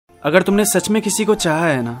अगर तुमने सच में किसी को चाहा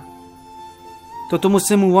है ना, तो तुम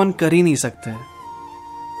उससे मूव ऑन कर ही नहीं सकते।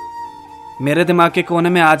 मेरे दिमाग के कोने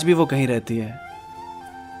में आज भी वो कहीं रहती है,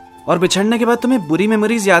 और बिछड़ने के बाद तुम्हें बुरी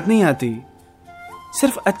मेमोरीज याद नहीं आती,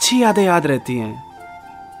 सिर्फ अच्छी यादें याद रहती हैं।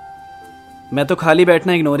 मैं तो खाली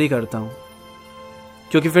बैठना इग्नोर ही करता हूं,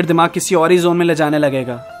 क्योंकि फिर दिमाग किसी और ही जोन में ले जाने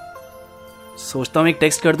लगेगा। सोचता हूं एक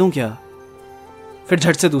टेक्स्ट कर दूं क्या, फिर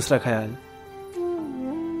झट से दूसरा ख्याल,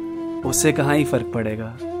 उससे कहां ही फर्क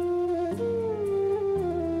पड़ेगा।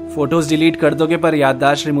 फोटोज डिलीट कर दोगे पर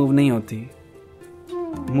याददाश्त रिमूव नहीं होती।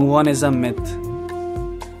 Move on is a myth.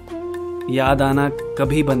 याद आना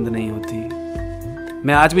कभी बंद नहीं होती।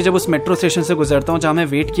 मैं आज भी जब उस मेट्रो स्टेशन से गुजरता हूं जहां मैं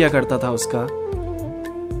वेट किया करता था उसका,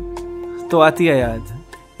 तो आती है याद।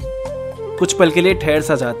 कुछ पल के लिए ठहर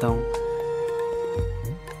सा जाता हूं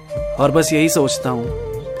और बस यही सोचता हूं,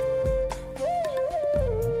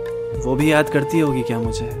 वो भी याद करती होगी क्या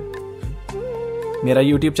मुझे। मेरा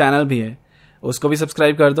YouTube चैनल भी है, उसको भी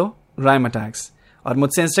सब्सक्राइब कर दो, राइम अटैक्स। और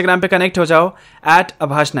मुझसे इंस्टाग्राम पे कनेक्ट हो जाओ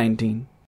 @Abhash19।